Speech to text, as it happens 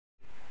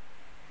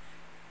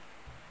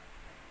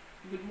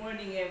Good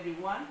morning,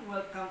 everyone.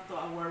 Welcome to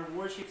our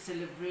worship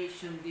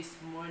celebration this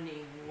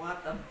morning.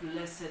 What a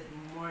blessed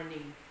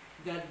morning.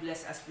 God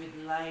bless us with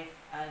life,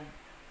 and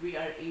we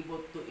are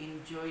able to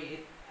enjoy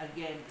it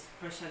again,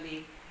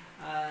 especially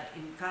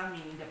in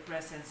coming in the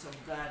presence of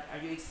God. Are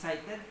you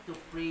excited to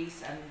praise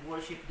and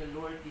worship the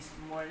Lord this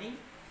morning?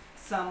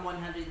 Psalm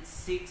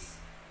 106,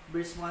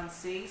 verse 1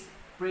 says,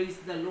 "Praise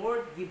the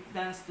Lord, give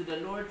thanks to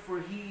the Lord, for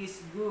He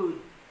is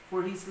good,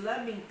 for His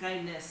loving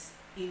kindness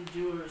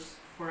endures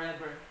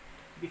forever."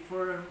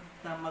 Before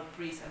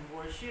mag-praise and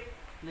worship,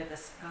 let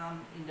us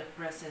come in the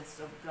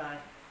presence of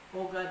God.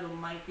 O God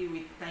Almighty,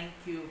 we thank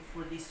you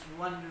for this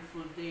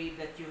wonderful day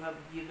that you have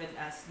given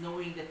us,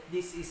 knowing that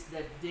this is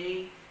the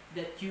day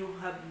that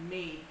you have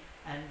made,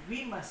 and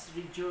we must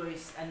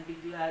rejoice and be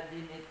glad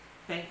in it.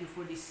 Thank you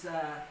for this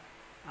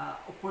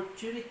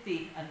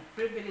opportunity and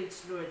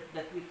privilege, Lord,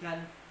 that we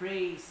can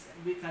praise,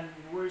 we can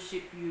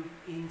worship you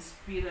in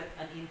spirit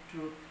and in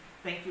truth.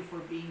 Thank you for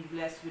being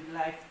blessed with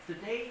life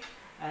today,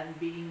 and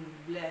being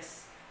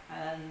blessed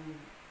and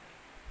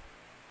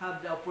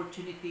have the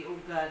opportunity, oh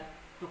God,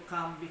 to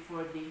come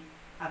before thee,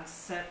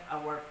 accept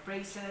our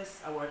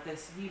praises, our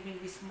thanksgiving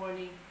this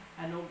morning,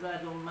 and oh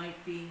God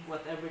Almighty,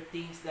 whatever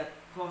things that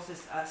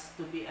causes us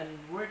to be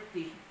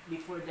unworthy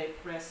before thy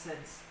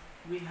presence,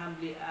 we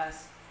humbly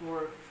ask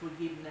for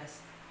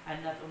forgiveness,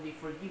 and not only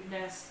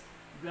forgiveness,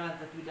 grant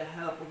that with the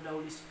help of the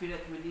Holy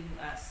Spirit within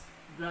us,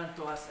 grant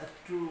to us a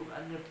true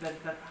and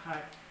repentant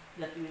heart,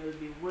 that we will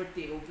be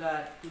worthy, O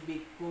God, to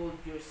be called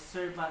your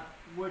servant,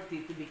 worthy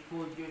to be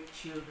called your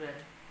children.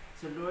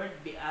 So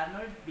Lord, be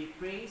honored, be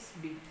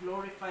praised, be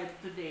glorified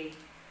today.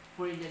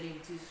 For in the name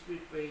of Jesus we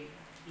pray.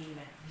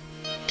 Amen.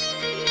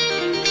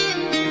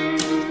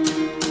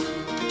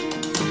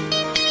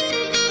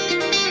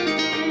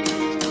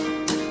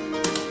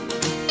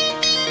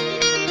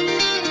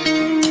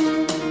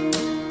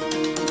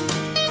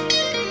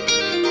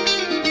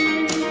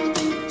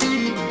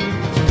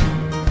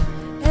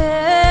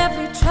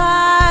 Every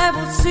tribe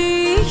will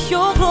see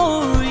your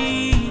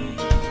glory.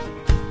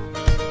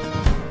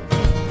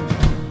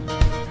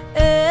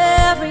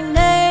 Every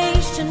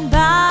nation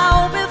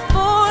bow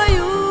before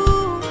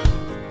you.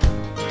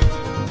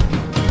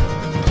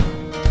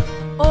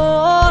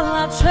 All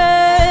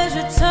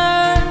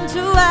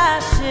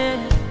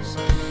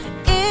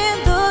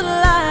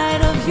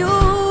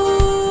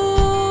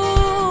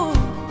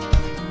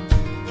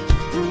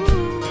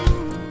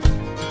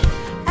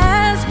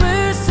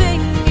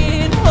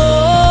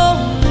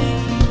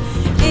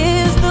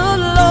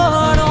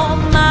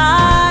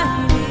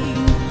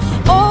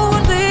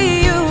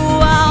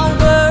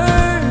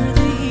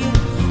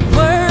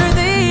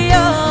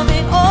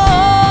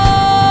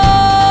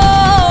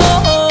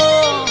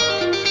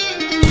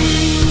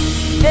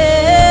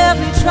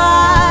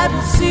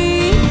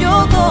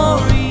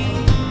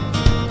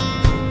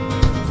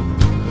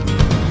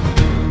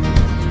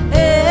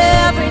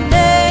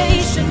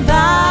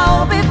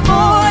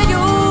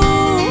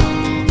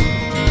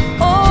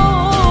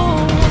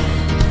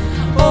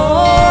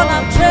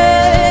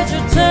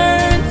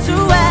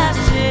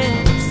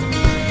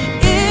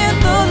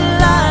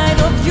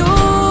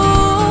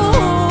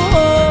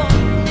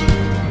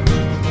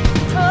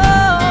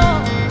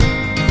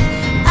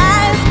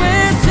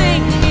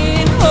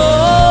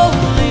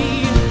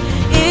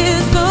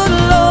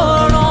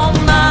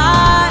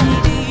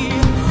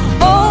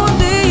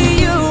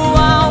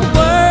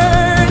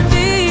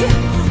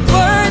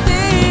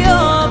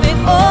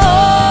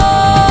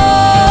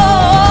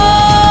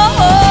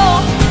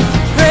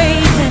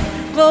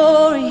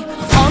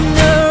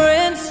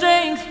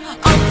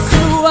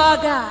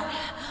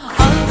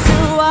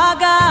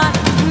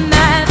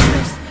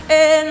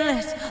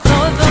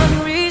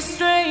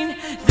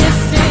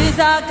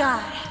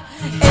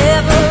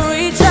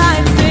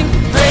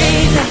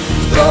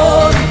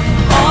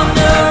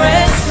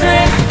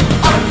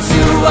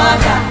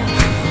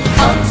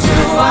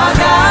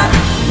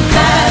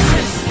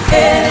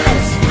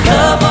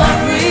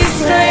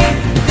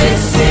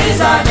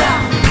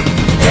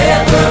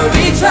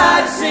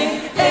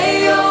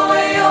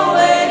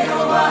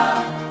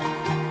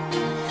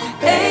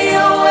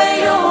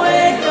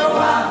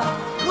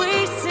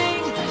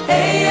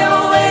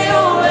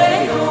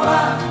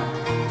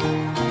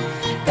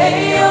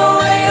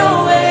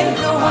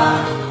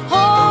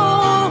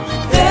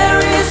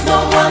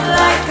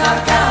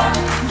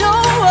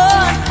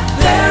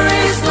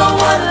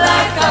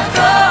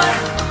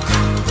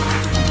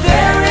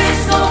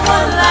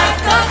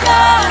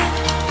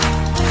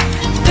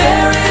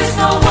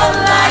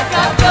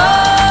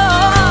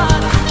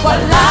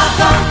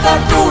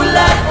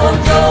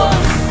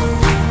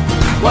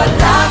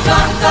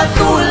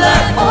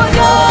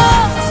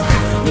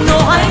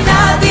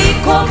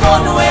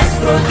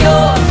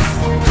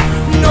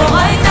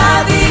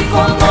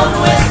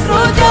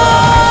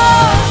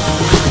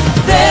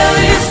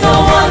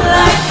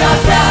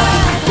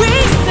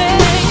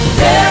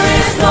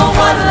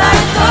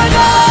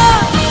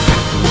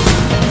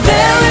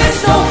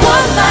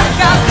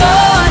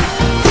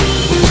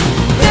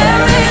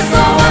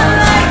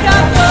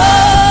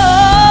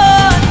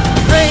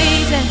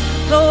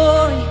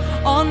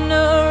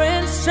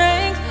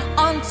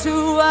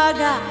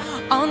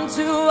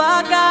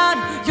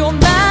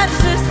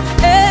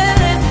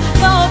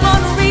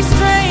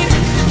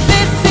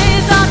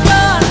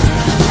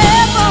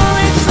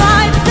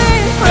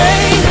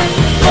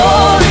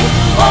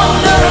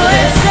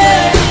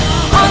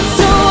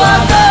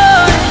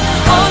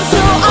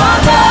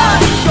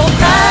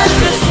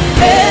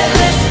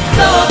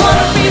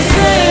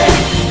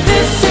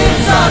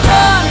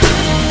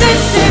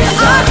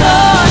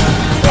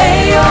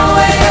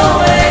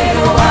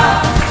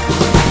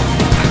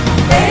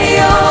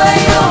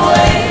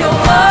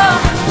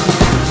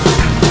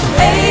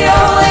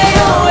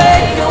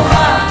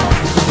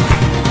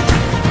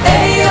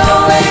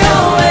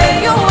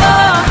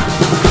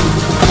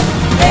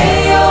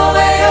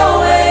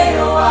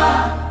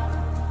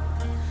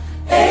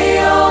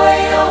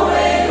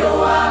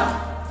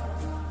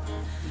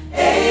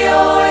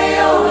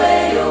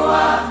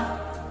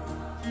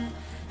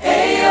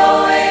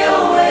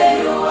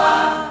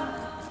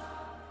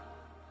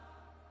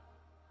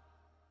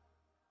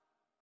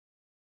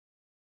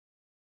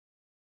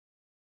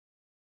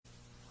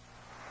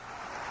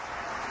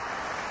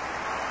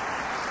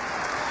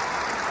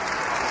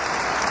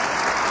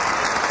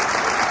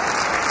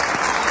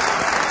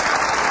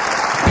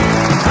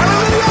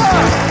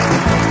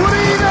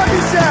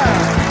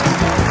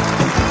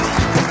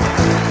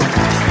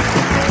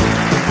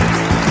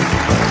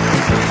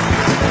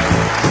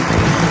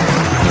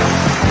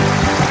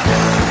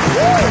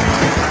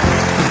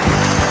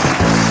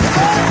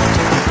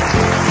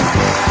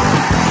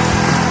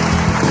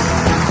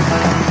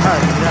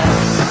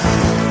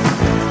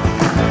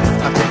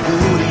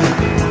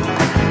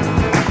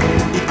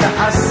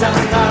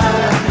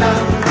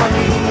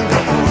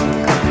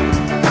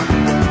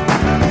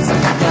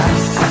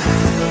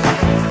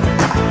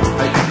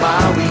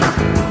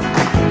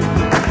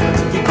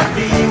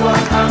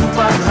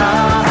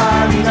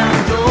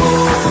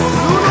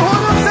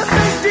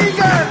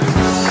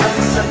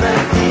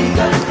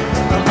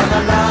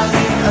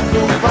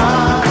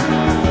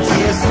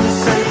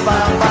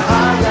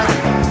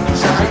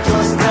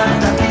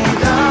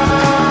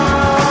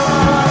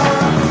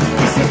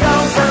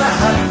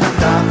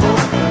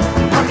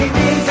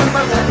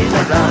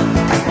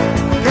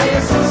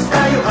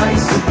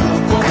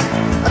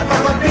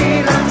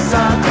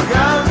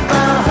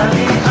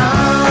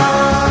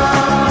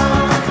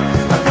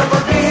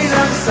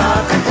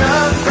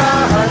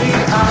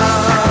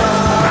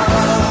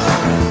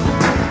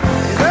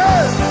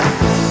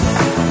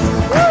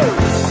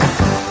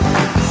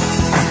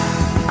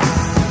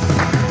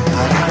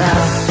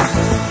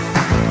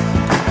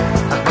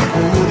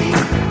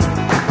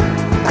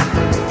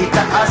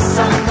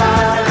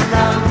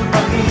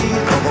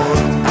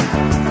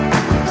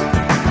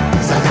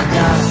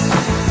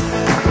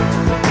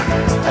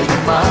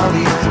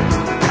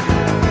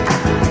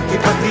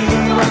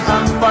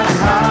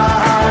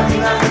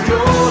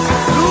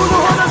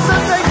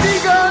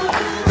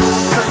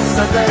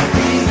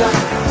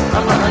kaibigan,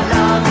 ang mga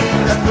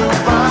langit at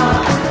lupa.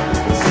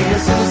 Si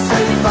Jesus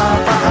ay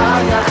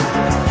papahayag,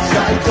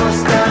 siya ay Diyos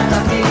na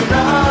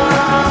nakila.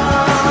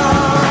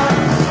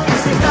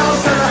 Isigaw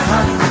sa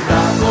lahat ng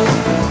dako,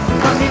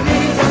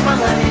 panginig ang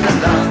mga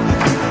nilalang.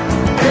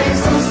 Kay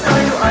Jesus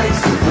tayo ay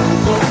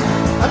susuko,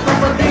 at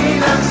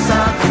mapabilang sa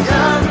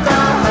kanyang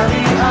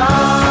kaharian.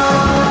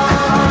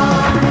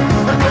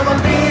 At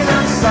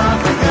mapabilang sa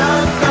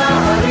kanyang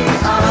kaharian.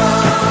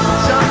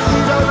 Siya ang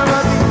ilaw ng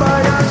ating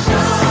bayan.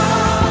 Siya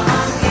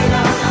ang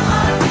ilaw ng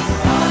ating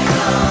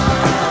bayan.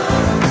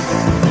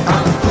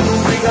 Ang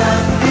tubig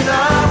at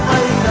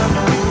tinapay ng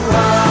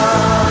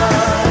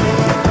buhay.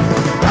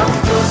 Ang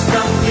Diyos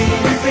ng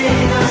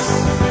Pilipinas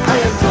ay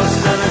ang Diyos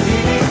na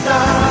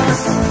nagliligtas.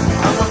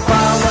 Ang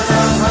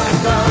magpawalang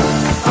hanggang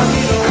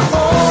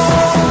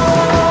Panginoon.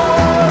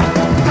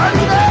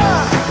 Halina!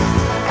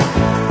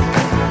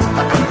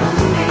 At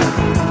patuloy,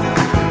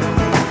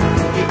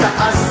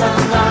 itaas ang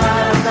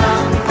ngalan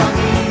ng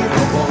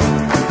Panginoon.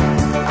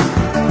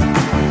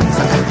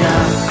 Sa Kanya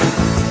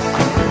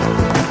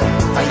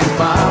ay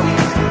umawi,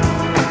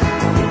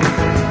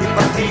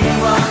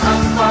 ipagdiwang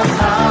ang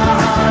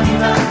paghahari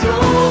ng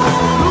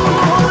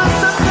Diyos.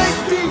 Sa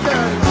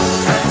kaibigan,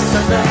 at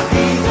sa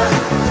dahigan,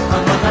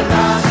 ang mga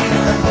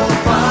langit at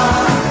lupa.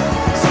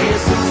 Si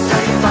Jesus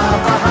ay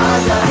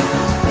papahayag,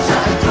 siya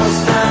ay Diyos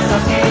na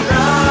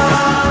dakila.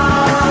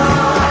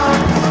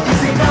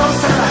 Isigaw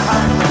sa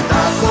lahat ng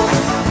dako,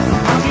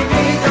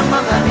 makinig ang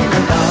mga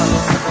nilalang.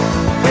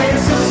 Kay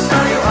Jesus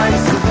tayo ay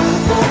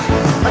susuko,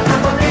 at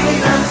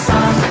mapabilang sa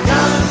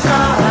kanyang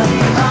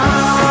kaharian.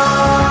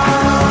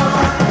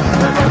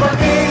 At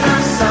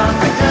mapabilang sa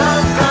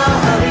kanyang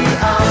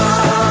kaharian.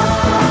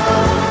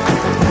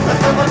 At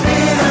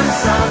mapabilang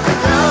sa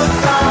kanyang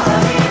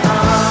kaharian.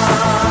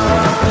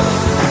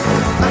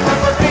 At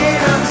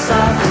mapabilang sa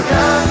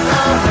kanyang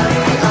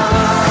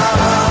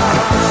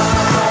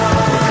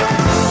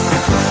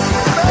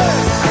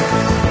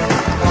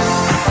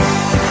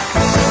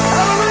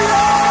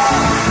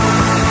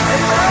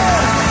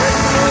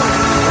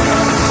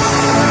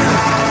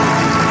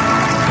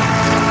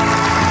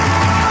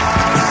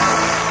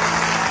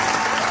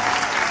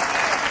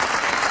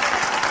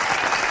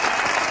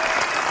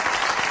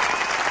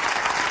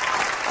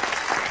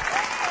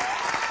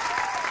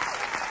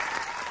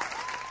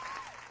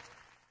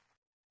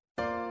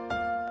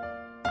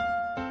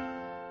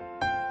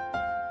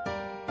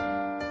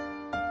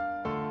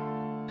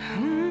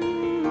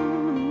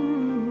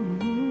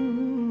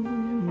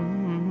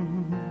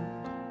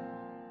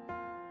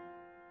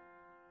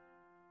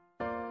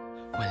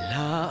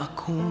Wala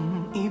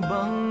akong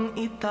ibang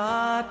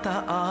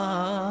itataas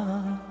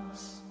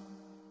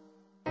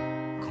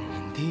kung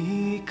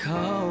hindi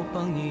ikaw,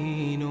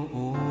 Panginoon.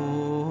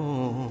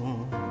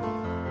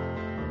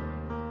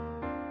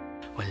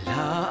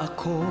 Wala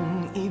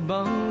akong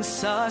ibang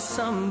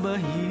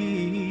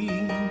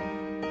sasambahin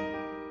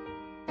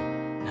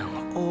ng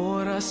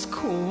oras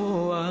ko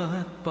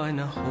at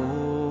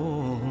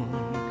panahon,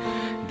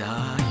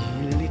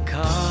 dahil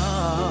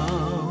ikaw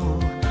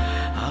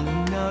ang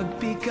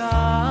nagbigay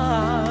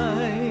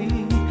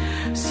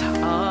sa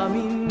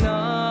amin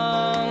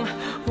ng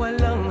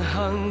walang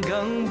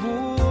hanggang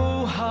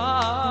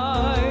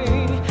buhay.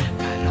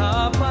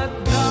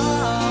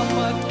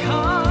 Karapat-dapat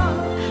ka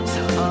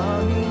sa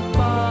aming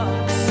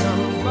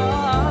pagsamba.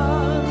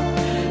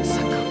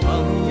 Sa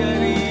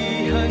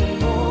kapangyarihan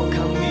mo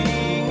kami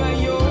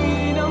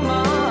ngayon'y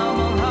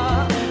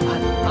namamangha,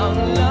 at ang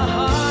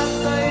lahat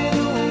ay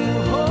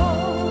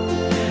lumuhod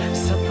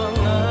sa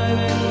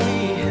pangalan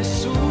ni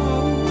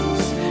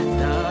Jesus,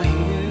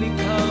 dahil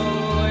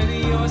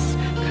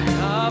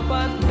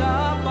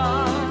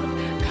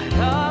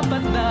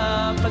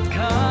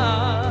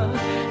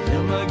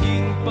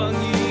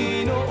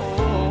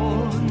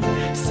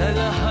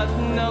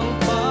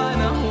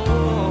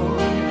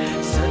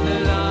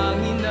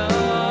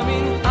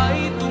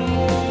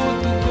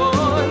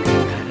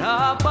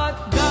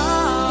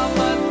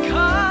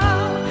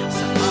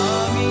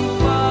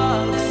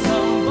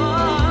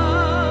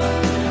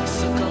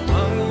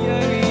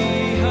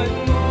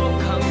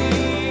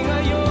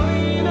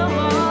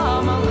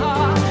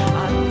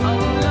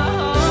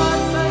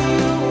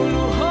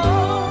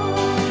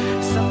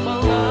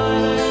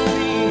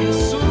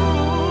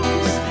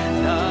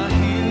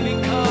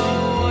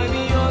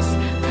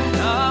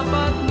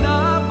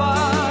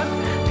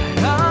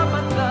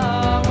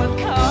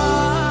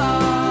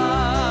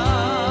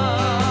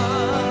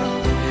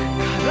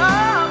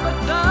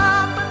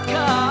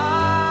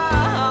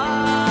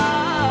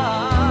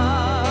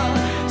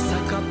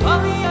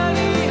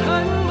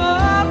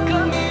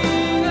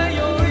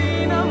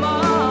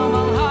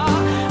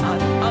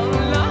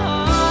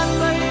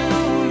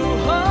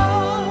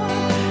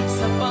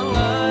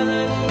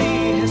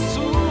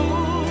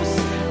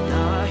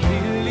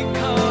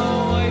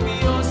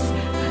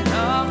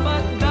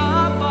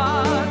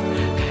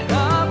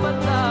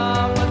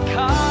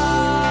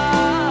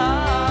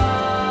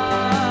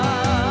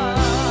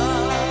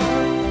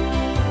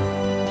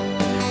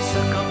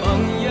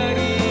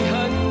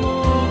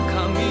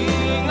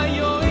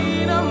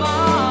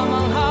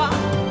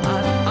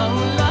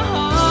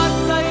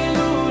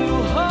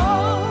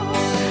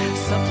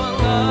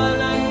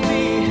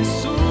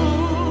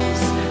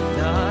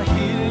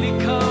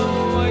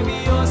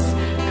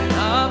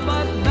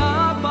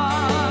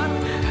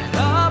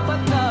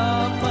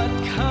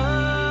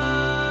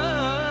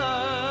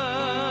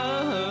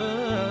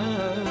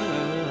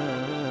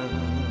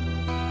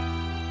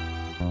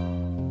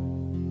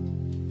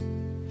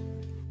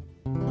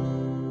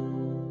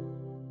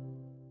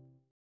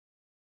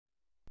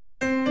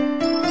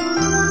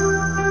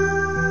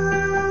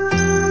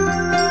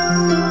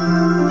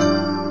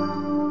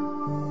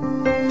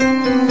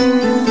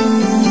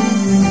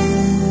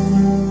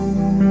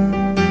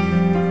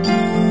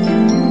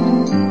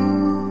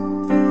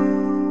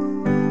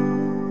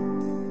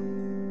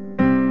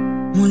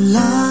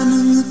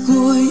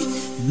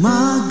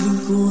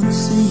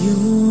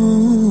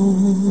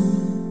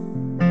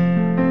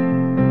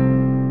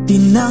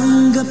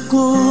Tinanggap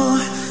ko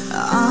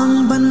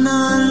ang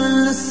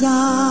banal na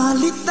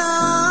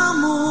salita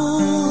mo.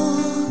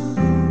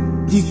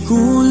 Di ko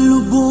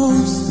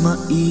lubos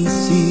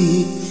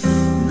maisip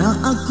na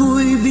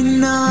ako'y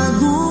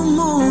binago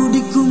mo. Di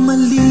ko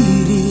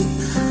malirik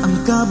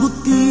ang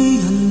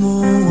kabutihan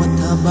mo at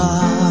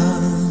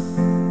habang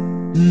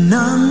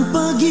ng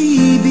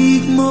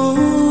pag-ibig mo.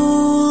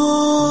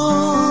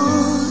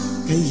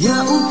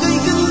 Kaya ukay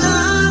ka na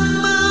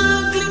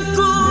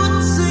maglingkod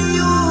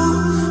sa'yo,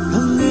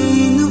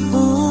 Panginoon.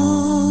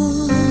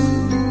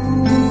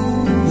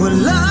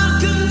 Wala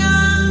kang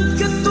ang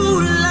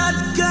katulad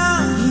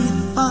kahit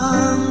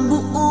pang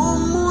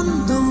buong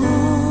mundo.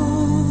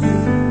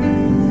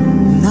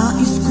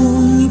 Nais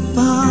kong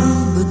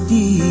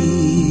ipabati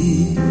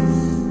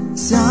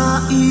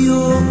sa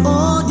iyo,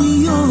 O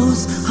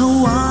Diyos.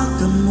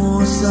 Hawakan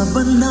mo sa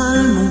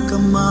banal mong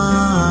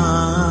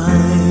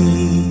kamay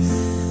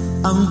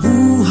ang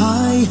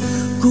buhay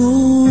ko.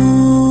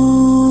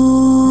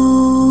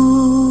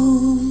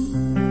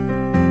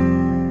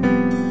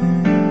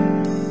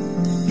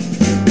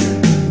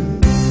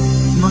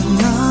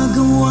 Mga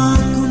gawa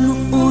ko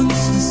noon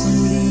sa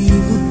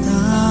sanlibutan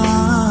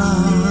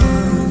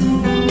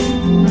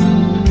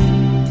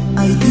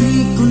ay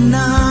di ko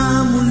na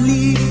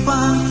muli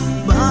pang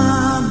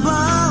babalikan.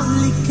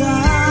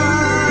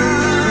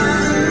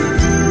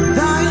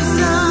 Dahil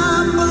sa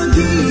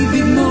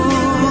pag-ibig mo,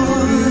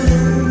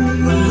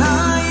 wala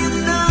yan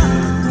na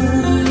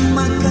akong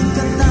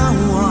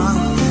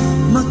magkakatawang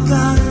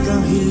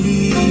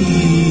makakahiling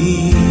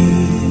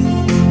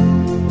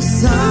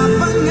sa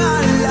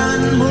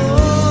pangalan mo.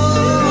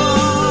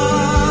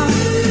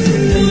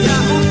 Kaya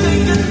ukay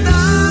ka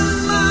na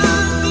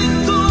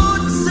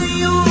maglingkod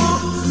sa'yo,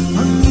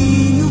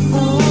 Panginoon.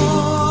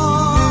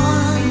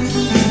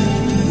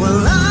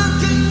 Wala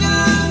kang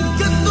ang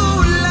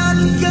katulad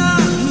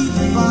kahit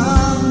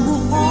pang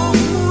buong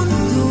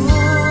mundo.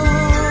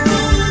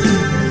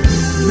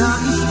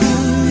 Nais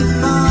kong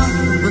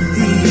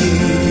ipabati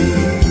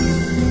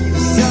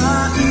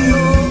sa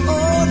iyo,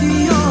 O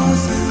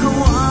Diyos.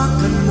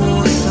 Hawakan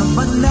mo sa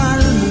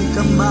banal mong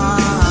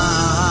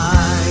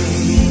kamay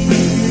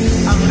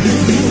ang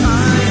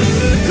buhay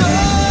ko.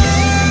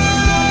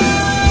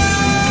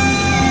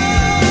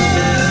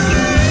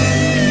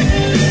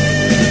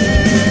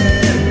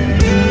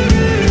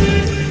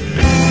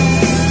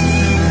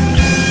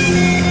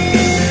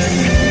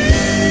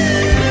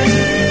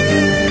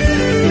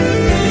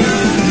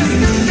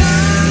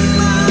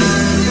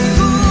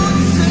 Maglingkod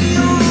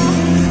sa'yo,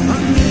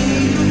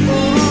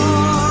 Panginoon.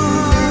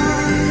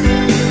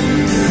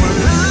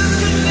 Wala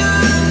kang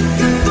ang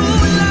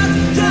katulad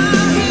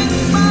kahit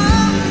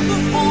pang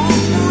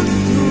buong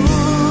mundo.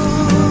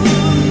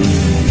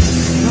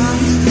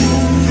 Nais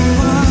kong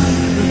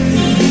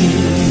ipabati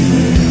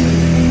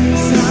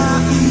sa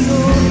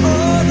iyo, O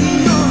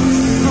Diyos.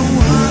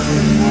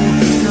 Hawakan mo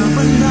sa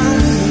banal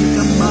mong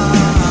kamay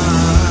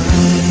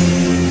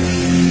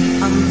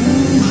ang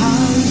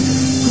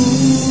buhay ko.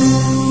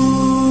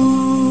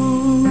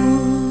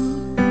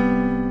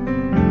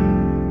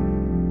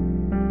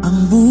 Ang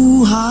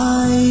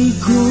buhay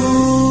ko.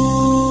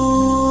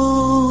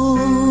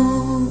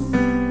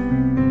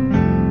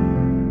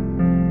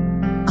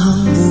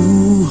 Ang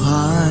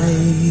buhay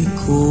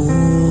ko.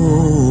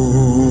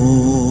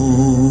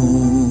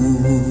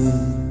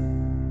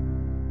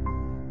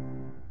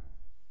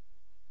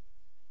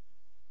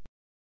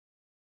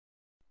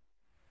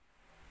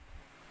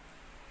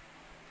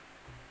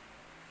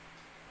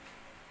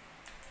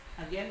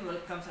 Again,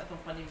 welcome sa atong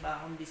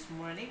panibahon this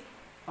morning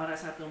para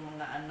sa atong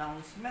mga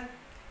announcement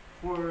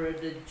for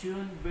the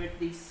June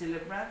birthday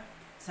celebrant.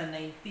 Sa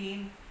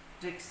 19,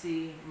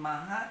 Trixie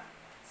Mahat.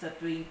 Sa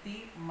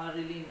 20,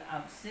 Marilyn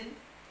Absin.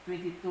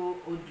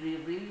 22,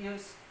 Audrey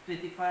Rillos.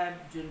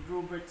 25, John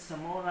Robert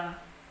Zamora.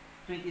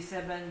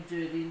 27,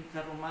 Joylene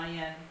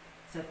Carumayan.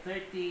 Sa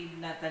 30,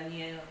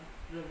 Nathaniel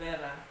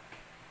Rivera.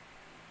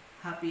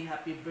 Happy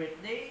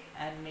birthday,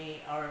 and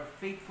may our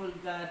faithful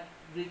God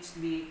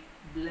richly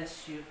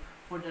bless you.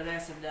 For the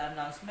rest of the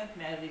announcement,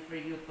 may I refer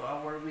you to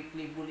our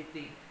weekly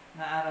bulletin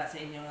nga ara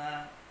sa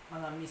inyong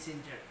mga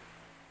messenger.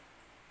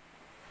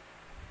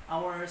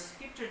 Our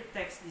scripture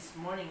text this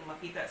morning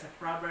makita sa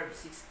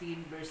Proverbs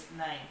 16 verse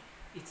 9.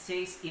 It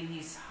says, "In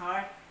his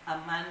heart a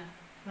man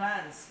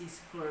plans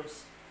his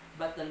course,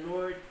 but the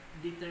Lord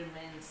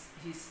determines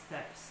his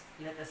steps."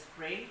 Let us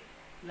pray.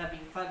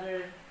 Loving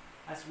Father,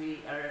 as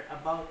we are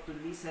about to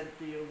listen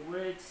to your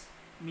words,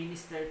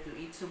 minister to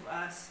each of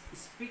us.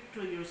 Speak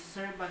through your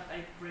servant,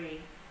 I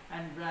pray,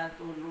 and grant,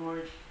 O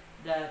Lord,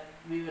 that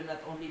we will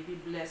not only be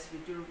blessed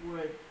with your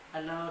word,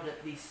 allow that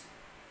these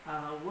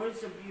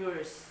words of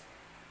yours,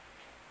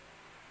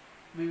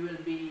 we will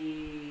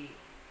be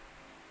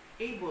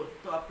able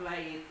to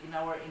apply it in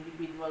our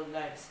individual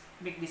lives.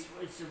 Make these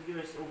words of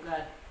yours, O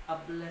God,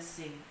 a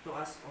blessing to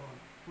us all.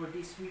 For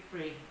this we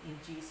pray in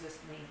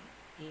Jesus' name.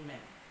 Amen.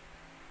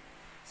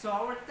 So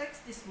our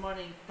text this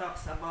morning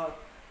talks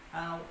about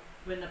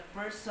when a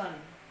person,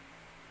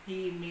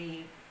 he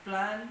may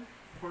plan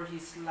for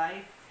his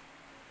life,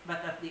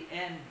 but at the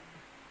end,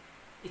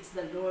 It's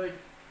the Lord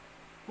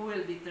who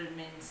will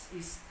determine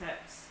his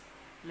steps.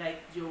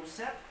 Like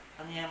Joseph,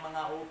 ang iyang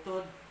mga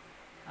utod,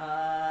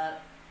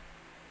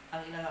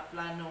 ang ilang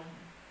planong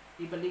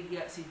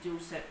ibaligya si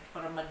Joseph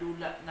para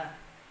madula na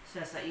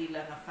siya sa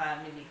ilang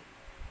family.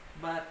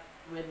 But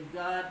when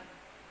God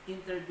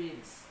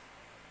intervenes,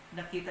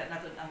 nakita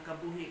natin ang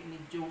kabuhi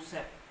ni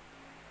Joseph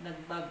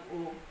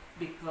nagbag-o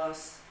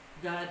because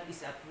God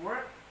is at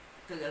work,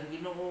 kag ang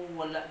Ginoo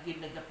wala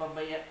gid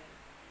nagapabaya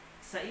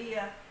sa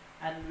iya,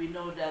 and we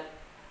know that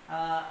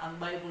ang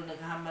Bible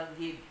naghamal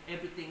gid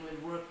everything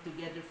will work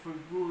together for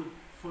good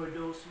for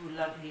those who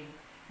love Him.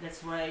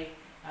 That's why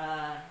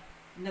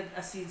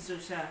nag-asinso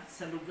siya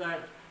sa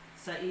lugar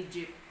sa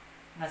Egypt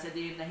nga sa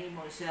diin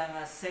nahimo siya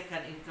nga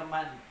second in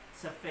command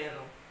sa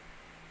Pharaoh.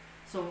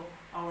 So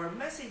our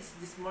message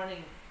this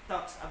morning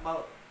talks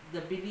about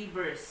the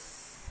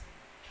believers'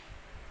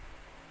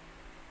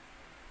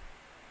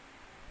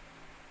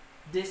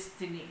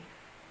 destiny.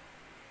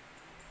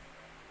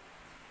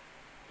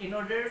 In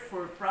order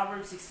for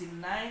Proverbs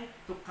 16:9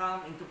 to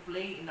come into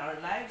play in our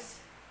lives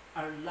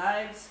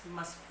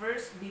must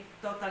first be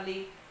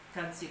totally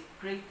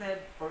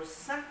consecrated or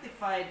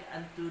sanctified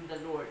unto the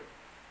Lord.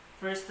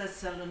 1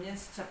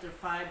 Thessalonians chapter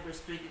 5 verse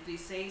 23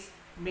 says,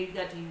 "May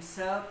God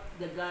Himself,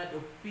 the God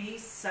of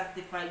peace,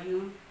 sanctify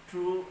you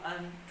true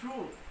and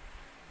true."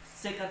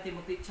 2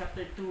 Timothy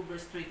chapter 2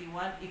 verse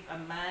 21, "If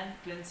a man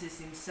cleanses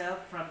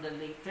himself from the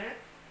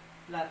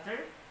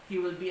latter,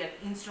 he will be an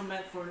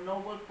instrument for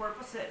noble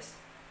purposes,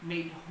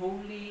 made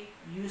holy,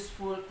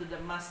 useful to the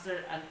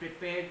master, and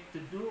prepared to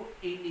do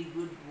any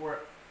good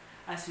work."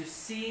 As you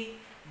see,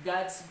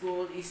 God's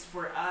goal is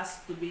for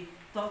us to be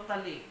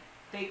totally,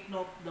 take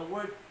note, the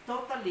word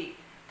totally,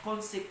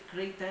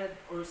 consecrated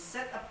or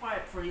set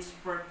apart for His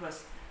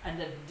purpose and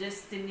the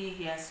destiny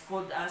He has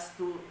called us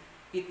to.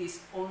 It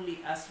is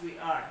only as we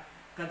are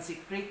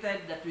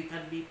consecrated that we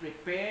can be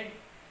prepared,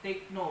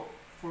 take note,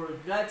 for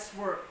God's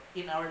work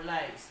in our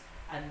lives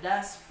and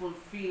thus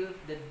fulfill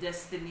the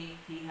destiny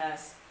He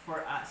has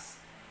for us.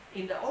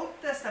 In the Old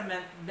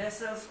Testament,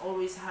 vessels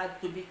always had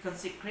to be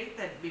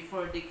consecrated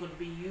before they could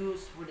be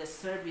used for the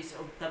service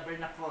of the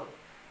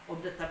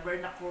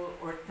tabernacle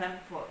or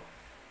temple.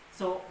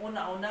 So,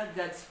 una-una,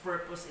 God's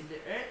purpose in the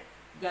earth.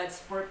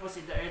 God's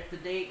purpose in the earth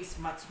today is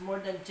much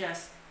more than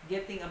just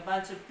getting a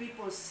bunch of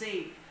people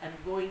saved and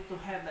going to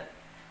heaven.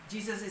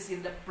 Jesus is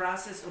in the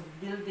process of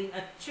building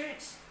a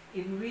church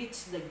in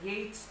which the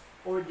gates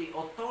or the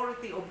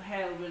authority of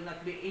hell will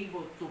not be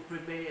able to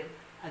prevail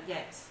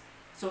against.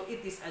 So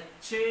it is a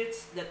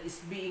church that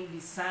is being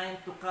designed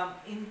to come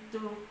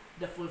into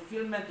the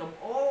fulfillment of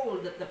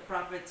all that the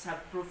prophets have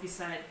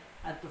prophesied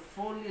and to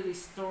fully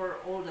restore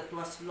all that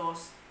was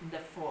lost in the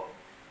fall.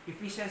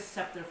 Ephesians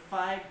chapter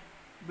 5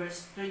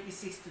 verse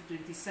 26 to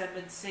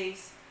 27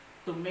 says,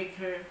 "To make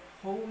her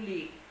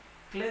holy,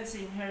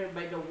 cleansing her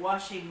by the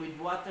washing with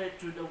water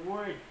through the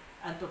word,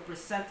 and to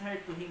present her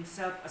to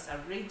Himself as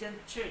a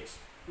radiant church,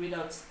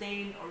 without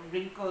stain or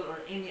wrinkle or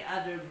any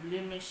other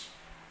blemish,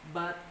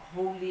 but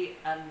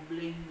holy and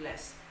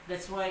blameless."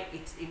 That's why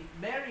it's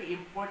very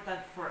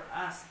important for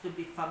us to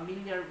be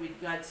familiar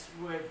with God's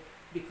word,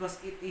 because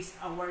it is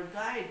our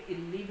guide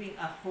in living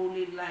a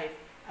holy life,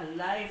 a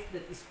life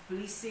that is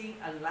pleasing,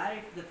 a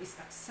life that is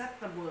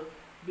acceptable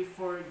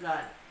before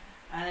God.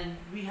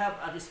 And we have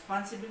a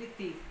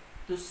responsibility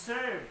to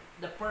serve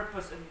the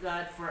purpose of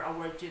God for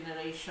our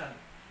generation.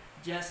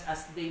 Just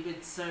as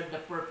David served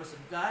the purpose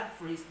of God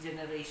for his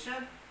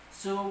generation,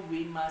 so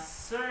we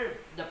must serve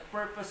the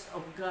purpose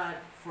of God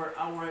for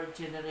our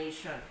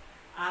generation.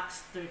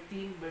 Acts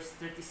 13 verse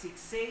 36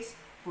 says,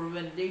 "For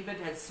when David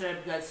had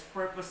served God's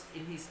purpose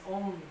in his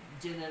own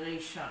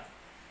generation."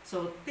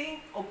 So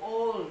think of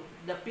all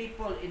the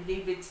people in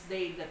David's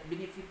day that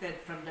benefited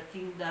from the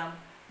kingdom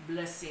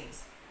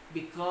blessings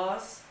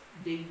because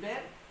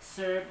David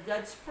served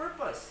God's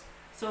purpose.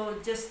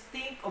 So just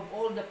think of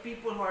all the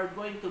people who are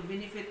going to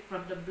benefit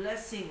from the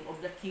blessing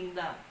of the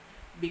kingdom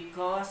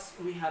because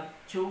we have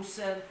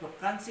chosen to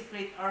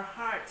consecrate our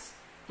hearts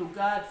to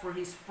God for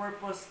His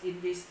purpose in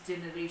this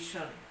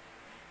generation.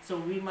 So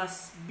we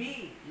must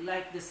be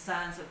like the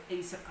sons of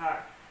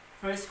Issachar.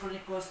 1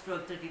 Chronicles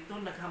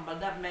 12:32, "Naghambal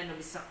the men of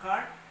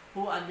Issachar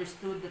who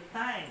understood the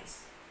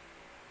times."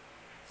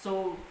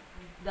 So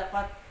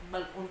dapat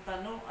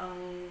balunta no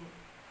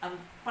ang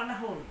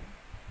panahon.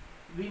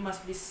 We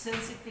must be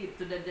sensitive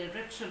to the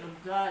direction of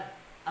God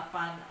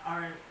upon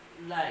our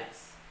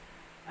lives.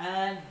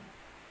 And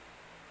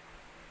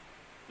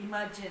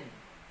imagine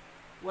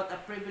what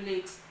a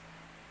privilege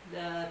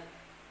that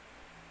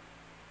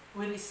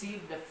we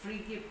receive the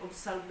free gift of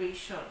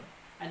salvation.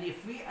 And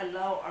if we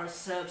allow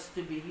ourselves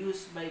to be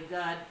used by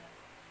God,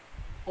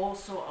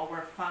 also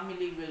our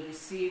family will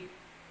receive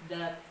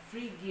that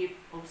free gift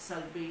of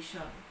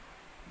salvation.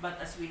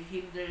 But as we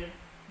hinder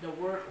the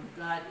work of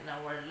God in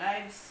our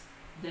lives,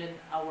 then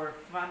our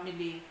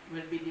family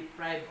will be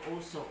deprived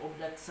also of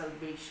that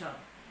salvation.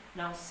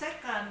 Now,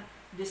 second,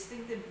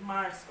 distinctive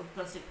marks of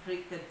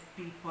consecrated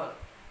people.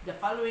 The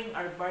following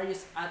are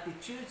various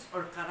attitudes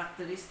or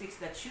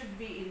characteristics that should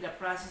be in the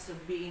process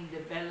of being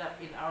developed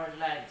in our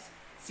lives.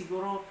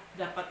 Siguro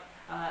dapat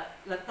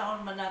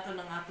lantaon man nato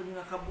ng atong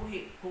nga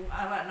kabuhi kung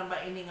ara na ba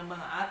ini nga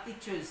mga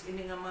attitudes,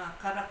 ini nga mga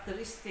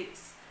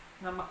characteristics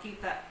nga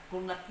makita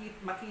kung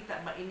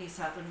makita ba ini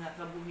sa aton nga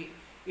kabuhi.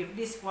 If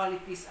these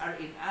qualities are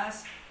in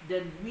us,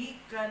 then we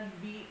can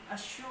be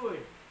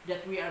assured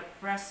that we are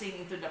pressing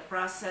into the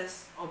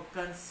process of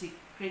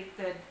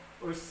consecrated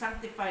or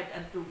sanctified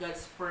unto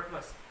God's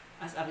purpose.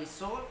 As a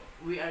result,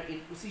 we are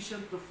in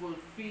position to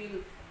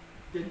fulfill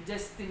the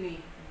destiny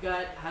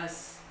God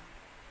has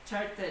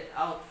charted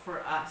out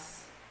for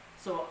us.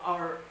 So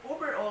our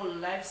overall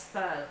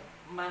lifestyle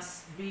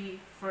must be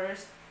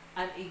first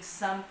an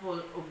example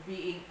of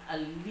being a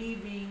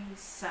living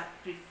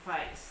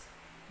sacrifice.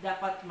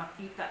 Dapat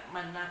makita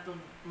man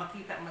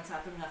sa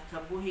aton nga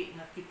kabuhi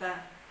nga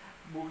kita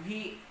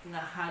buhi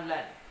nga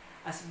halad.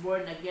 As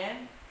born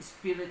again,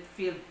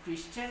 Spirit-filled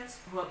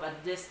Christians who have a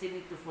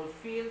destiny to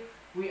fulfill,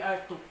 we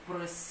are to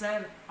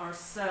present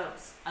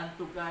ourselves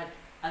unto God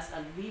as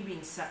a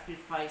living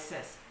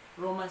sacrifices.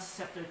 Romans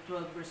chapter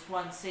 12 verse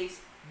 1 says,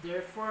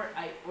 "Therefore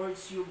I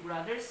urge you,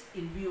 brothers,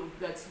 in view of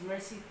God's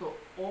mercy, to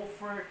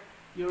offer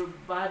your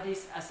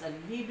bodies as a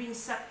living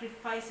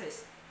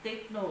sacrifices."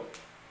 Take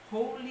note,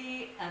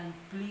 holy and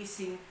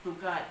pleasing to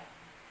God.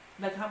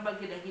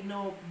 Naghambal gid ang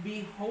Ginoo,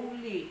 "Be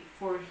holy,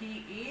 for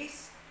He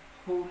is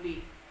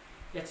holy."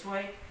 That's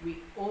why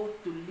we ought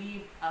to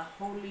live a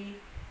holy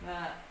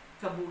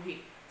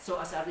kabuhi. So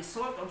as a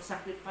result of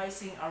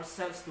sacrificing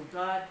ourselves to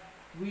God,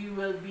 we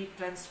will be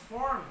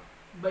transformed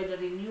by the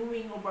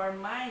renewing of our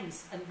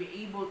minds and be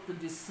able to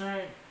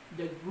discern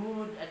the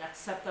good and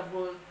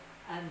acceptable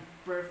and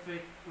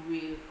perfect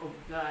will of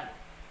God.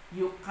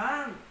 You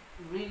can't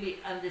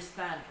really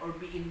understand or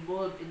be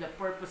involved in the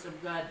purpose of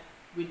God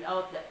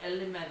without the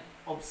element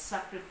of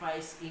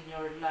sacrifice in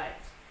your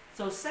life.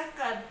 So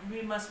second,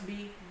 we must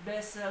be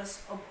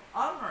vessels of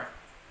honor.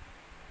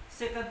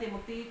 2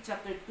 Timothy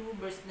chapter 2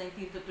 verse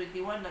 19 to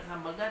 21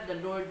 naghambal that the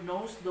Lord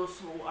knows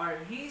those who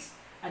are His,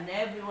 and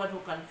everyone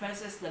who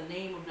confesses the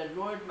name of the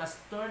Lord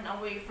must turn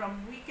away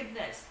from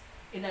wickedness.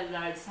 In a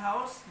large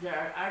house, there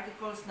are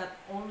articles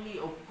not only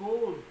of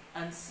gold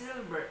and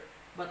silver,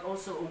 but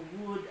also of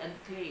wood and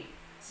clay.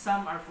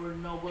 Some are for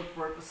noble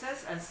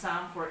purposes, and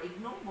some for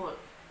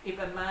ignoble. If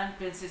a man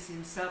cleanses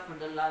himself from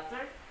the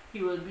latter, he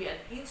will be an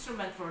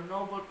instrument for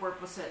noble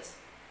purposes,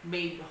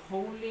 made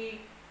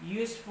holy,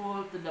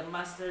 useful to the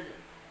master,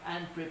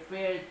 and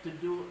prepared to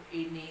do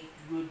any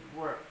good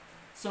work.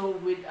 So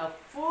with a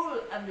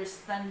full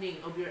understanding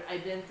of your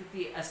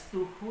identity as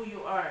to who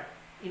you are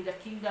in the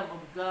kingdom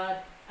of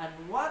God and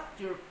what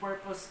your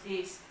purpose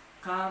is,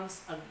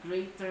 comes a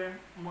greater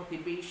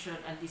motivation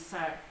and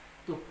desire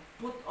to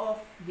put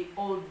off the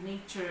old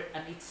nature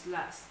and its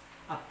lust.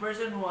 A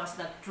person who has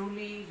not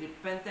truly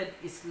repented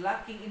is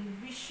lacking in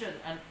vision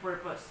and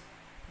purpose.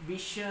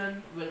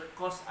 Vision will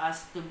cause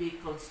us to be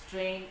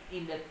constrained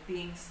in the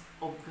things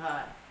of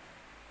God.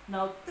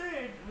 Now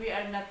third, we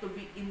are not to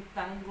be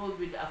entangled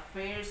with the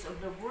affairs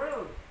of the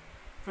world.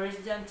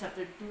 1 John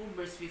chapter 2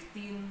 verse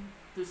 15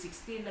 to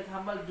 16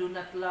 naghambal, "Do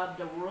not love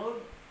the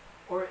world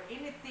or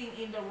anything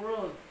in the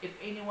world. If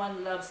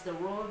anyone loves the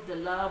world,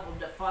 the love of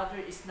the Father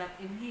is not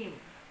in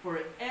him. For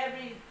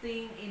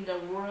everything in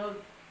the world,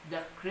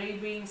 the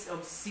cravings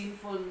of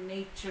sinful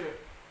nature,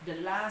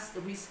 the lust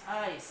of his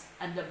eyes,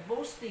 and the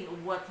boasting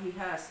of what he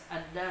has,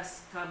 and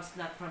thus comes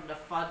not from the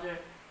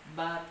Father,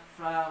 but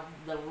from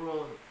the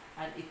world."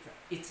 And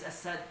it's a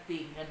sad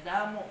thing nga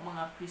damo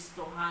mga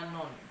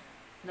Kristohanon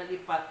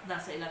nalipat na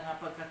sa ilang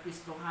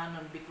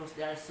pagka-Kristohanon because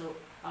they are so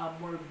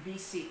more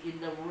busy in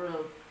the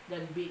world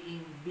than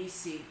being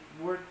busy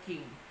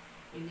working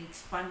in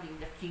expanding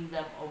the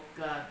kingdom of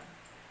God.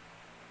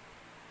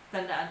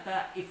 Tandaan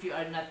ta, if you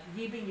are not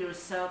giving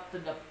yourself to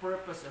the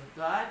purpose of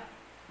God,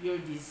 your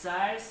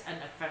desires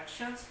and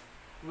affections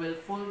will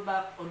fall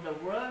back on the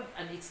world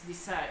and its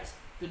desires,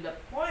 to the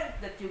point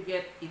that you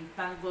get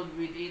entangled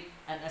with it,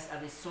 and as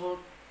a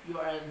result, you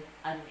are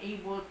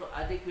unable to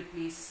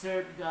adequately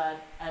serve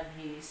God and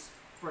His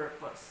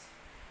purpose.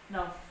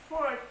 Now,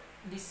 fourth,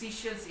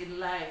 decisions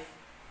in life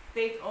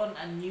take on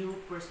a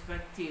new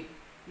perspective.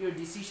 Your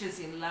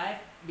decisions in life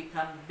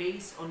become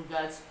based on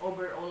God's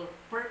overall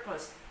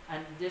purpose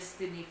and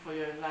destiny for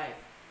your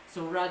life.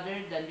 So rather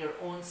than your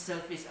own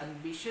selfish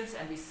ambitions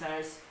and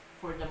desires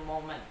for the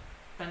moment.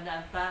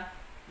 Tandaan ta,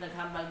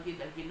 naghambal gid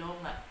ang Ginoo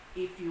nga,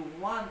 if you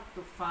want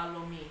to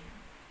follow me,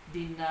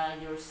 deny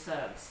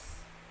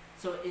yourselves.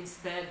 So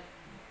instead,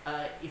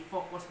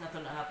 i-focus na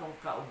to na atong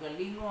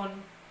kaugalingon,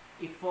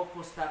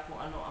 i-focus ta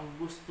kung ano ang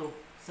gusto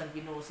sa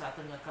Ginoo sa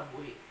aton nga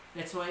kabuhi.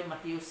 That's why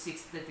Matthew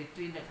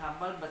 6:33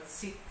 naghambal, "But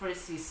seek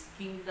first His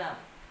kingdom,"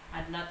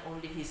 and not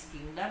only His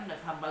kingdom,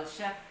 naghambal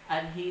siya,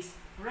 "and His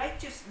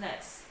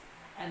righteousness.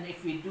 And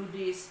if we do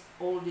this,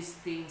 all these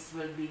things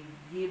will be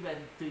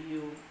given to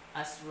you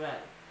as well."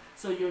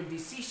 So your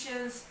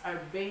decisions are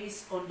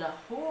based on the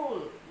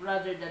whole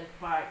rather than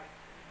part.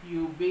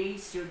 You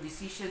base your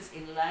decisions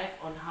in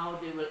life on how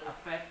they will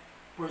affect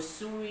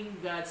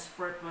pursuing God's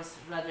purpose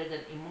rather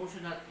than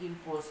emotional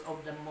impulse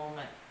of the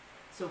moment.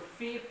 So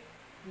faith,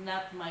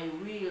 not my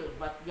will,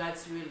 but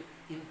God's will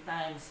in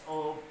times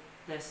of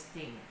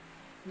testing.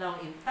 Now,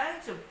 in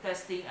times of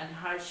testing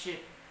and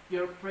hardship,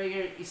 your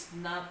prayer is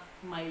not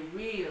my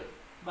will,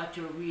 but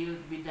your will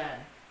be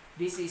done.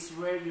 This is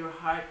where your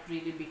heart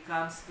really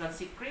becomes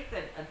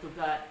consecrated unto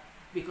God,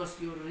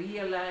 because you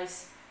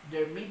realize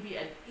there may be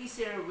an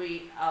easier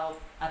way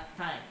out at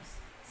times.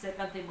 2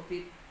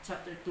 Timothy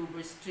chapter 2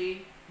 verse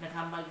 3,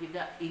 naghambal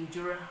gida,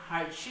 endure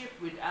hardship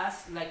with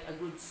us like a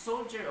good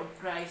soldier of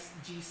Christ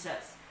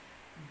Jesus.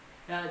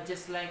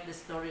 Just like the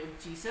story of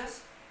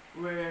Jesus,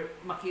 where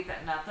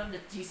makita natin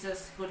that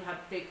Jesus could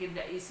have taken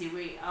the easy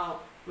way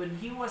out when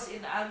he was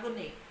in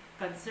agony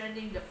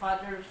concerning the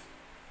Father's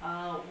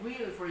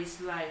will for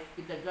his life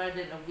in the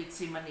Garden of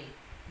Gethsemane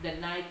the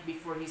night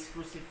before his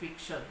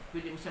crucifixion.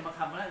 Pwede mo siya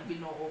makamala,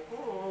 Ginoo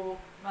ko,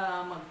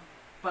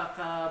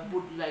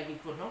 magpakabudlay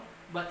ko, no?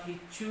 But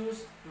he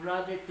chose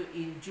rather to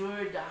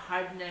endure the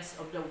hardness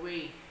of the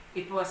way.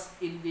 It was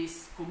in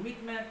this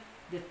commitment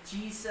that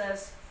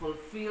Jesus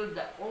fulfilled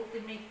the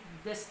ultimate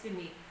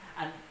destiny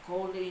and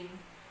calling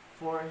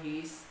for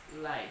his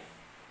life.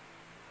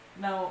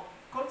 Now,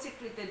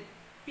 consecrated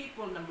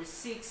people, number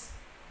 6,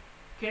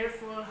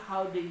 careful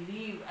how they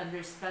live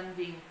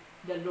understanding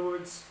the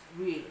Lord's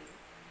will.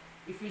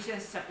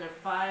 Ephesians chapter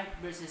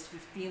 5 verses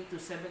 15 to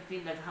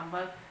 17,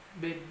 naghambal,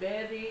 be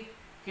very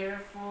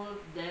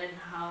careful then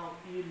how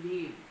you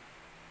live.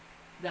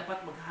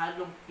 Dapat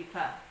maghalong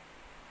kita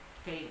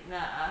kay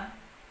nga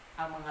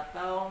ang mga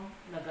taong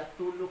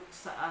nagatulok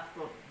sa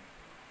aton,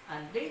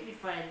 and they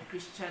define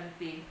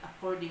Christianity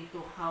according to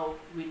how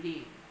we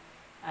live.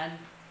 And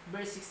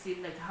verse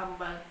 16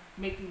 naghambal,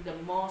 making the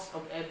most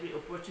of every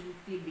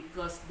opportunity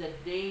because the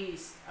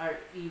days are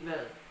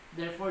evil.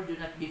 Therefore do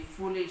not be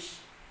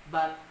foolish,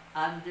 but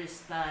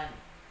understand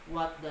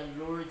what the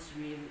Lord's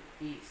will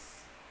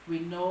is.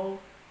 We know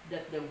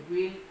that the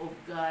will of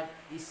God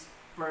is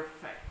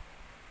perfect.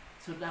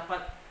 So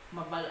dapat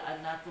mabalaan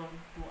naton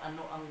kung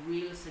ano ang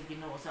will sa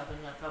Ginoo sa aton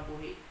nga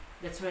kabuhi.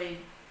 That's why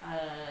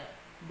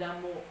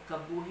damo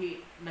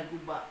kabuhi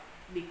naguba,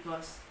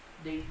 because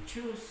they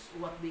choose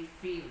what they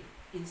feel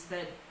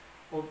instead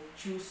of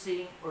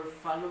choosing or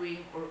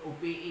following or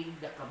obeying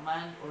the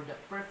command or the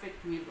perfect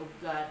will of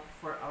God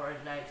for our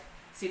lives.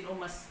 Sino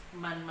mas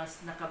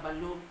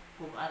nakabalo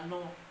kung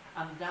ano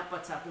ang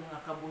dapat sa atong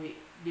nga kabuhi?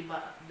 Di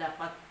ba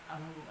dapat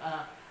ang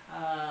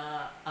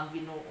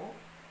Ginoo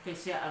kay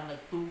siya ang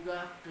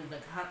nagtuga kag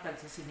naghatag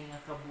sa sini nga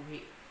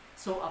kabuhi.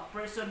 So a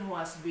person who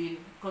has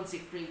been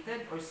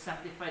consecrated or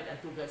sanctified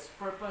unto God's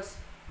purpose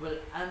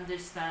will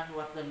understand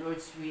what the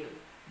Lord's will,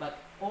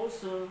 but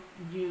also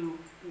knew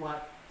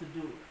what to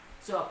do.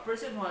 So a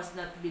person who has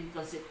not been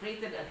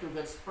consecrated unto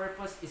God's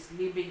purpose is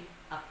living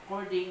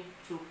according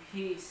to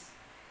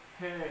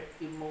her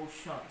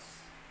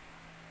emotions.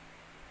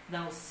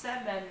 Now,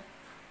 7,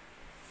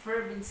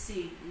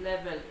 fervency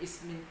level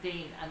is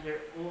maintained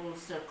under all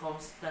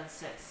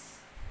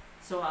circumstances.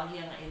 So, ang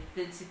iyang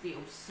intensity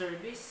of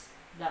service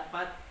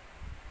dapat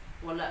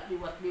wala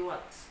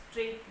liwat-liwat,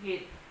 straight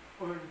gate,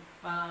 or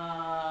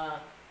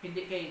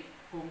hindi kay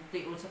kung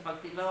tiyon sa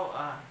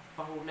pagtilaw,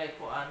 pahulay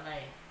ko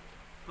anay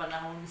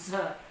panahon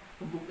sa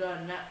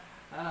buga na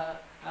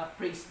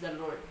praise the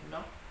Lord,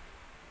 no?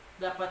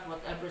 Dapat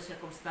whatever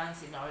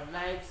circumstance in our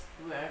lives,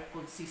 we are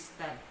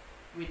consistent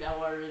with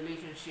our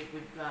relationship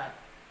with God.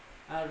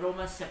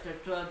 Romans chapter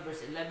 12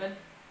 verse 11,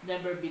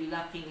 never be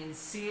lacking in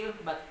zeal,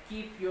 but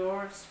keep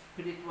your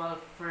spiritual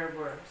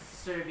fervor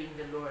serving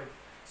the Lord.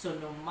 So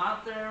no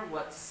matter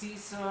what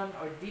season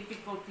or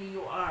difficulty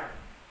you are,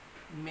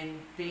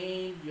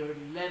 maintain your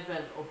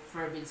level of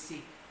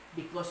fervency,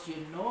 because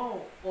you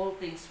know all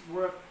things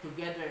work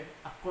together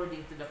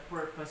according to the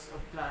purpose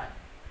of God.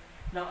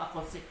 Now, a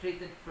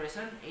consecrated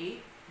person,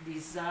 8,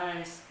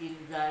 desires in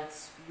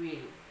God's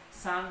will.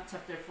 Psalm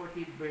chapter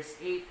 40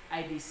 verse 8,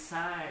 I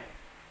desire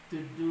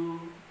to do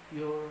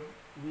your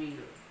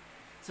will.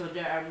 So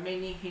there are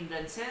many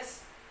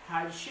hindrances,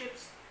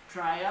 hardships,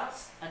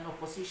 trials, and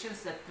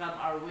oppositions that come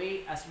our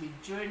way as we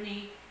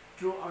journey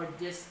through our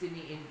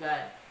destiny in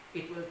God.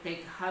 It will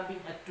take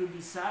having a true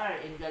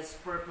desire in God's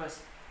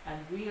purpose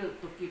and will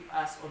to keep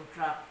us on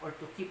track, or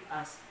to keep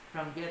us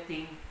from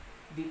getting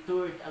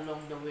detoured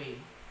along the way.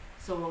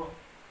 So,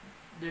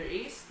 there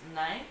is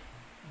 9,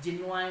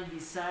 genuine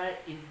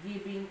desire in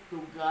giving to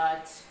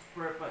God's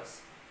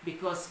purpose.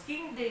 Because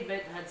King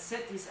David had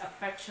set his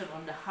affection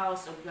on the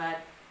house of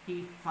God,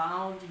 he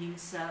found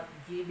himself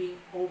giving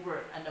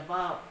over and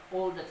above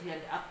all that he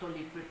had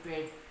actually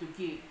prepared to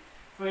give.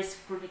 1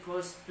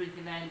 Chronicles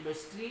 29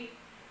 verse 3,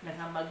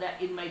 naghamalda,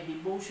 in my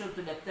devotion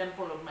to the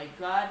temple of my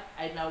God,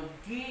 I now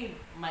give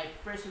my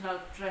personal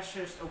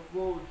treasures of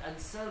gold and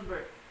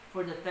silver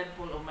for the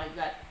temple of my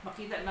God.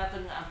 Makita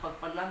natin nga ang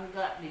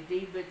pagpalangga ni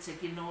David sa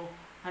Ginoo,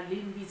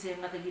 halindi sa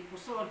mga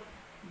tagipuson.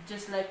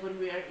 Just like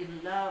when we are in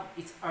love,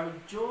 it's our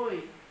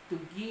joy to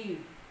give,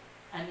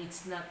 and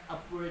it's not a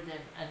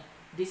burden. And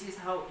this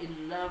is how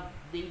in love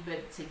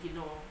David sa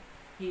Ginoo,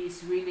 he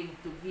is willing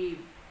to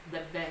give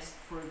the best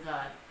for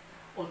God.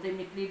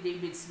 Ultimately,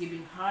 David's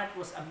giving heart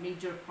was a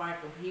major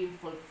part of him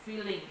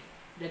fulfilling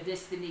the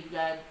destiny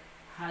God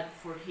had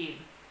for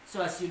him.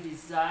 So as you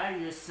desire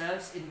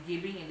yourselves in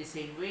giving in the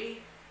same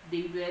way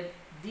David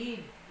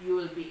did, you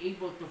will be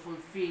able to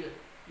fulfill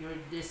your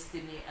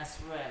destiny as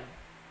well.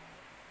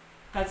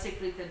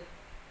 Consecrated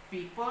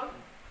people,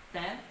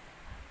 10,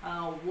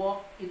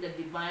 walk in the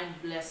divine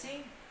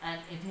blessing and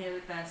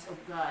inheritance of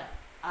God.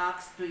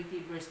 Acts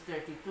 20 verse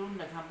 32,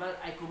 naghambal,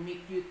 I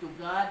commit you to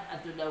God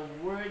and to the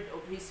word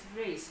of His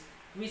grace,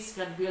 which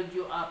can build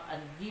you up and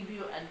give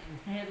you an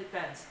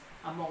inheritance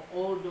among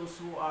all those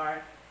who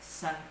are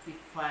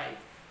sanctified.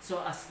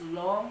 So as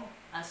long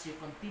as you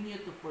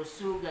continue to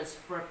pursue God's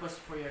purpose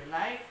for your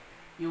life,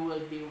 you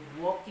will be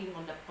walking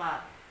on the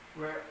path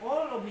where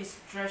all of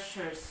His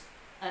treasures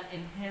and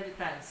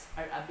inheritance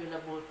are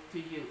available to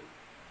you.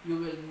 You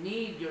will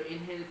need your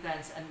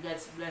inheritance and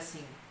God's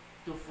blessing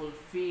to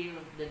fulfill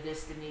the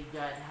destiny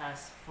God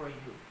has for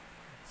you.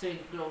 So in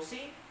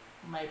closing,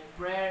 my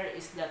prayer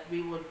is that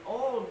we would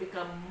all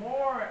become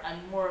more and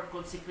more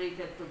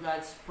consecrated to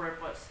God's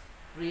purpose,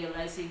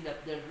 realizing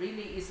that there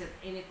really isn't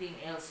anything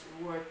else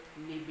worth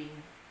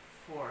living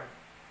for.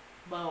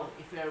 But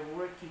if you are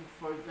working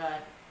for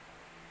God,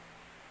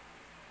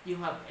 you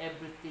have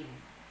everything.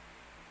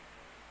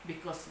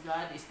 Because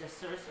God is the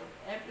source of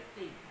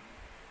everything.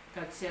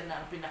 Kag siya na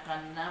ang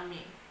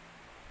pinakanami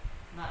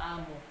nga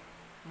amo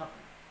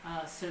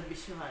nga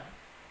serbisyuhan.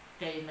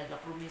 Kay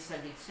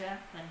nagapromisa gid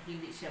siya na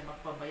hindi siya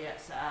magpabaya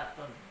sa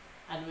aton.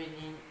 And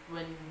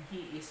when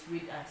He is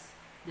with us,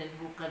 then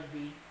who can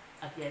be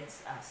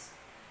against us?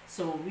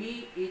 So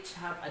we each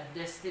have a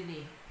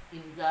destiny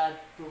in God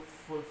to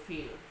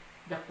fulfill.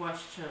 The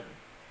question,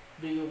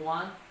 do you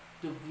want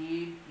to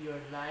give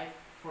your life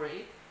for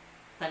it?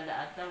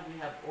 Tandaan ta,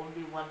 we have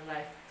only one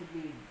life to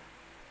live.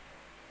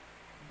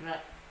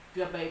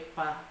 Gabay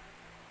pa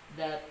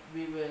that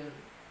we will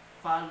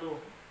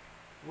follow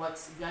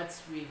what's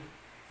God's will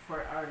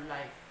for our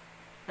life.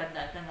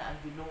 Tandaan ta nga ang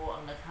Ginoo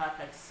ang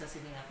naghatag sa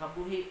sininga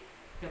kabuhi,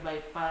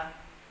 gabay pa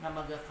nga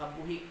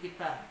magakabuhi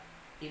kita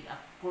in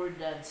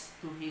accordance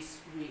to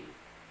His will.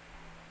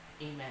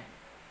 Amen.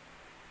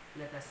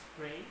 Let us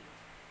pray.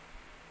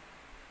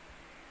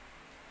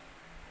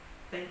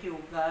 Thank you,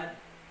 God,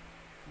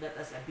 that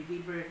as a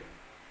believer,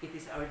 it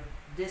is our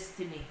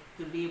destiny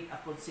to live a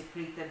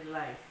consecrated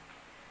life.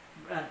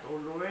 Grant, O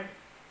Lord,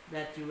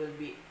 that you will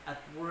be at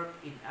work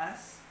in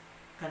us,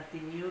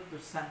 continue to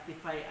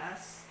sanctify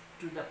us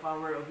through the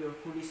power of your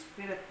Holy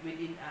Spirit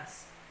within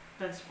us.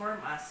 Transform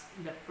us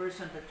in the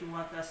person that you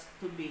want us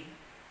to be,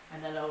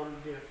 and allow,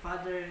 dear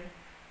Father,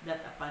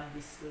 that upon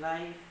this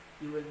life,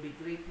 you will be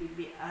greatly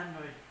be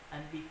honored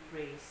and be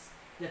praised.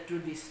 That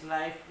through this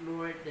life,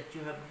 Lord, that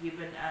you have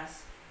given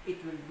us,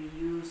 it will be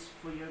used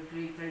for your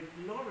greater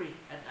glory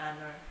and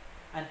honor.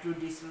 And through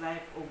this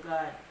life, O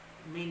God,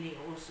 many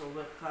also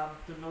will come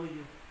to know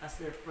you as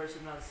their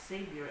personal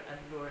Savior and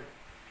Lord.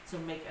 So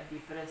make a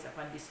difference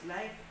upon this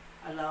life.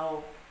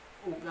 Allow,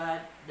 O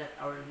God, that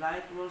our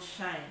light will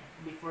shine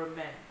before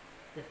men,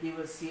 that they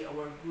will see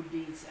our good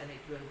deeds and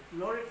it will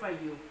glorify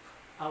you,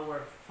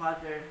 our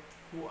Father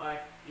who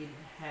art in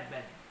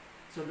heaven.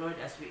 So Lord,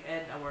 as we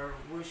end our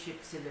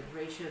worship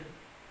celebration,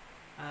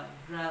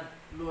 grant,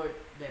 Lord,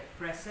 thy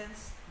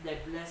presence, thy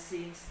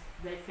blessings,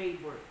 thy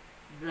favor,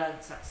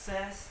 grant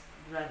success,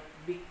 grant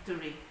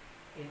victory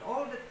in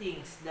all the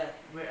things that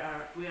we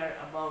are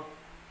about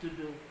to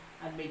do.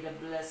 And may the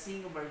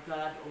blessing of our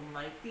God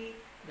Almighty,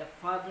 the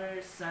Father,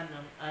 Son,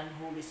 and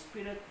Holy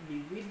Spirit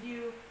be with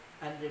you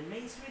and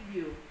remains with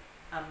you.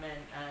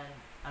 Amen and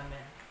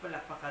Amen.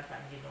 Palakpakan ta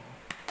ang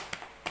Ginoo.